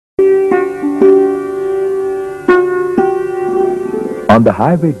On the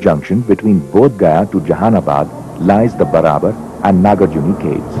highway junction between Bodh Gaya to Jahanabad lies the Barabar and Nagarjuni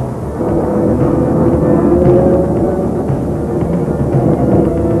caves.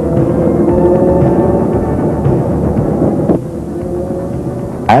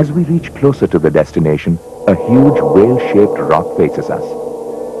 As we reach closer to the destination, a huge whale-shaped rock faces us.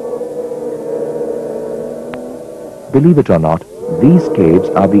 Believe it or not, these caves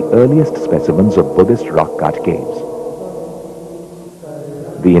are the earliest specimens of Buddhist rock-cut caves.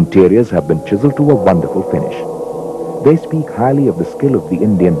 The interiors have been chiseled to a wonderful finish. They speak highly of the skill of the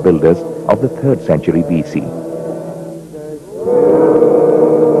Indian builders of the 3rd century BC.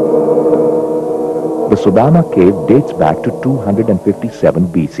 The Sudama cave dates back to 257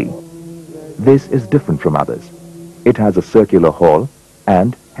 BC. This is different from others. It has a circular hall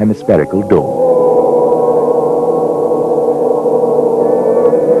and hemispherical dome.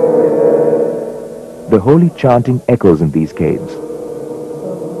 The holy chanting echoes in these caves.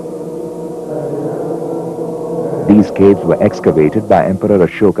 These caves were excavated by Emperor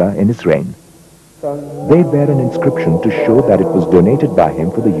Ashoka in his reign. They bear an inscription to show that it was donated by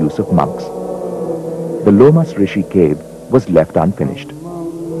him for the use of monks. The Lomas Rishi cave was left unfinished.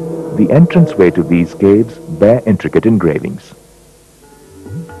 The entranceway to these caves bear intricate engravings.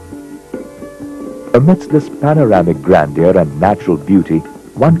 Amidst this panoramic grandeur and natural beauty,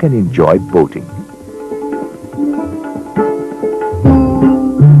 one can enjoy boating.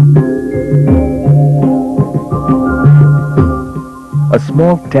 A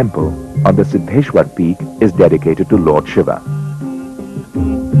small temple on the Siddheshwar peak is dedicated to Lord Shiva.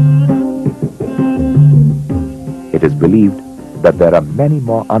 It is believed that there are many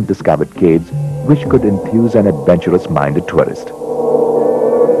more undiscovered caves which could enthuse an adventurous-minded tourist.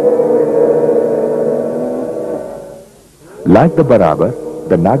 Like the Barabar,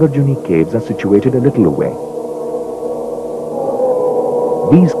 the Nagarjuni caves are situated a little away.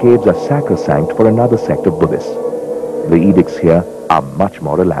 These caves are sacrosanct for another sect of Buddhists. The edicts here are much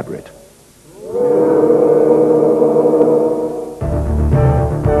more elaborate.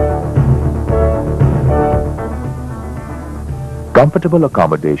 Comfortable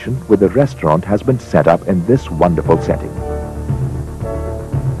accommodation with a restaurant has been set up in this wonderful setting.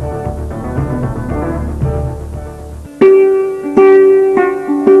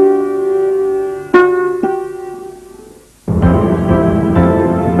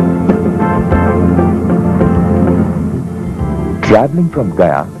 Traveling from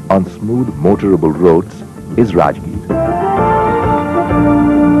Gaya on smooth motorable roads is Rajagaha.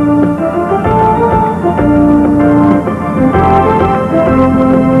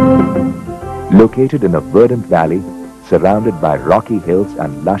 Located in a verdant valley, surrounded by rocky hills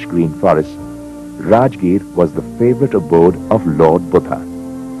and lush green forests, Rajagaha was the favorite abode of Lord Buddha.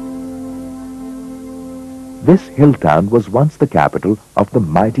 This hill town was once the capital of the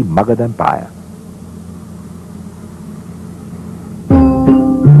mighty Magadha Empire.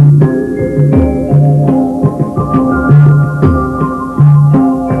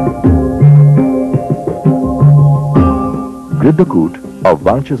 Gijjakuta, or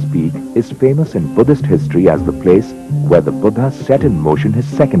Vulture's Peak, is famous in Buddhist history as the place where the Buddha set in motion his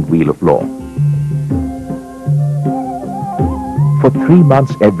second wheel of law. For 3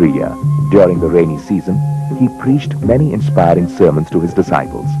 months every year, during the rainy season, he preached many inspiring sermons to his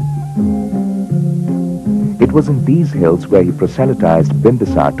disciples. It was in these hills where he proselytized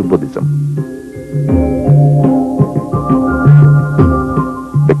Bindusar to Buddhism.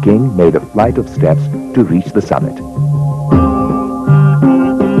 The king made a flight of steps to reach the summit.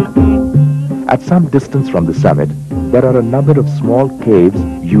 At some distance from the summit, there are a number of small caves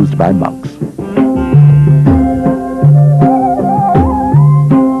used by monks.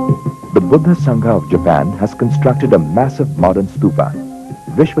 The Buddha Sangha of Japan has constructed a massive modern stupa,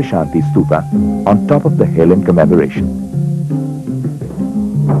 Vishvashanti Stupa, on top of the hill in commemoration.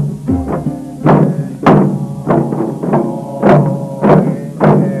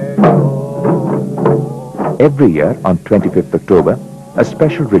 Every year on 25th October, a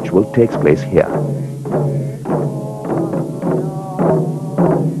special ritual takes place here.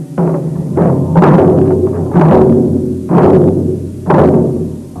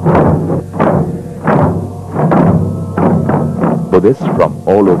 Buddhists from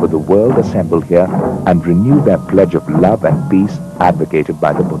all over the world assemble here and renew their pledge of love and peace advocated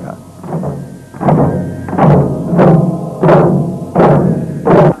by the Buddha.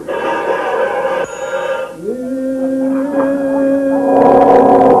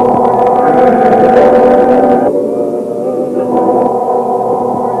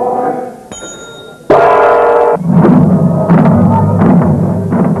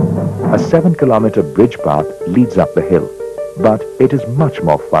 A 7-kilometer bridge path leads up the hill. but it is much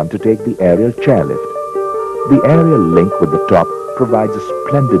more fun to take the aerial chairlift. The aerial link with the top provides a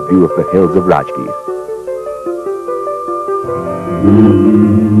splendid view of the hills of Rajgir.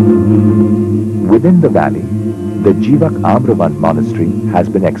 Within the valley, the Gijjakuta-Amravan monastery has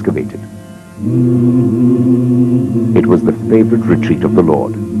been excavated. It was the favorite retreat of the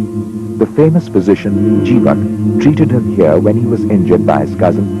Lord. The famous physician Jivak treated him here when he was injured by his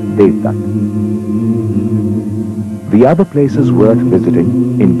cousin Devdak. The other places worth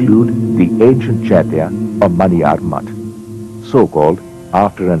visiting include the ancient Chaitya or Maniyar Mutt, so-called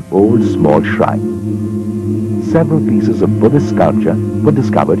after an old small shrine. Several pieces of Buddhist sculpture were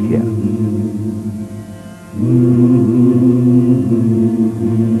discovered here.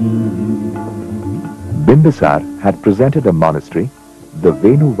 Bimbisar had presented a monastery, the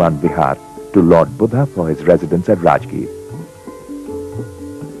Venuvan Vihar, to Lord Buddha for his residence at Rajgir.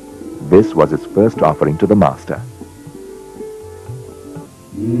 This was his first offering to the master.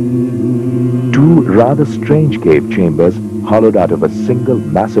 Two rather strange cave chambers hollowed out of a single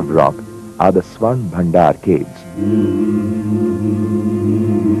massive rock are the Swarn Bhandar caves.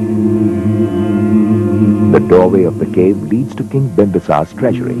 The doorway of the cave leads to King Bimbisar's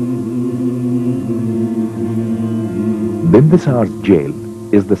treasury. Bimbisar's jail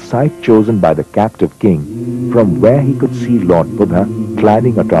is the site chosen by the captive king from where he could see Lord Buddha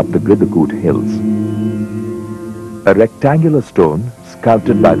climbing atop the Gijjakuta hills. A rectangular stone,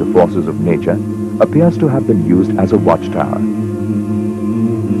 sculpted by the forces of nature, appears to have been used as a watchtower.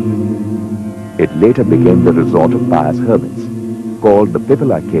 It later became the resort of pious hermits. Called the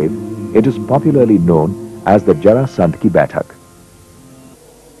Pipala Cave, it is popularly known as the Jarasandh Ki Baithak.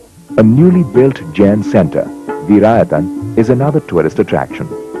 A newly built Jain center, Virayatan, is another tourist attraction.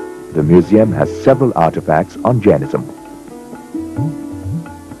 The museum has several artifacts on Jainism.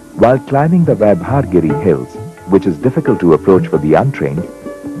 While climbing the Vaibhargiri hills, which is difficult to approach for the untrained,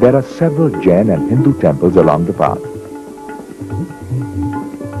 there are several Jain and Hindu temples along the path.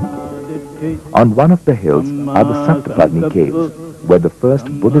 On one of the hills are the Saptaparni caves, where the first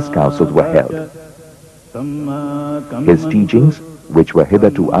Buddhist councils were held. His teachings, which were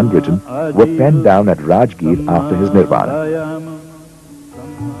hitherto unwritten, were penned down at Rajgir after his nirvana.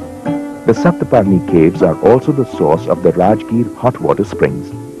 The Saptaparni caves are also the source of the Rajgir hot water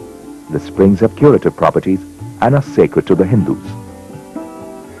springs. The springs have curative properties and are sacred to the Hindus.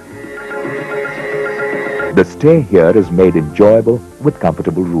 The stay here is made enjoyable with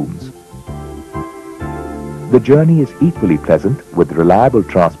comfortable rooms. The journey is equally pleasant with reliable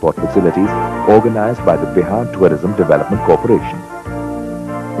transport facilities organized by the Bihar Tourism Development Corporation.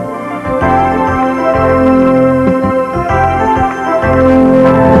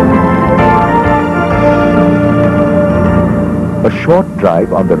 A short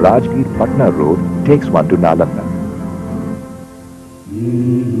drive on the Rajgir-Patna road takes one to Nalanda.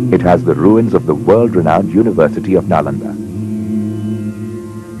 It has the ruins of the world-renowned University of Nalanda.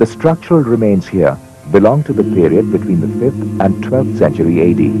 The structural remains here belong to the period between the 5th and 12th century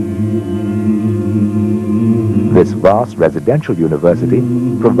AD. This vast residential university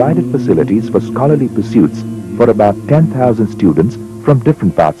provided facilities for scholarly pursuits for about 10,000 students from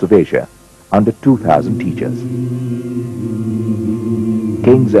different parts of Asia, under 2,000 teachers.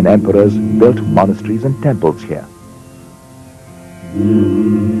 Kings and emperors built monasteries and temples here.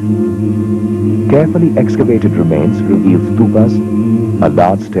 Carefully excavated remains reveal stupas, a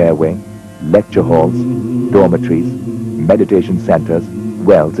large stairway, lecture halls, dormitories, meditation centers,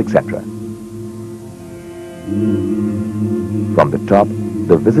 wells, etc. From the top,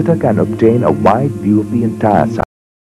 the visitor can obtain a wide view of the entire site.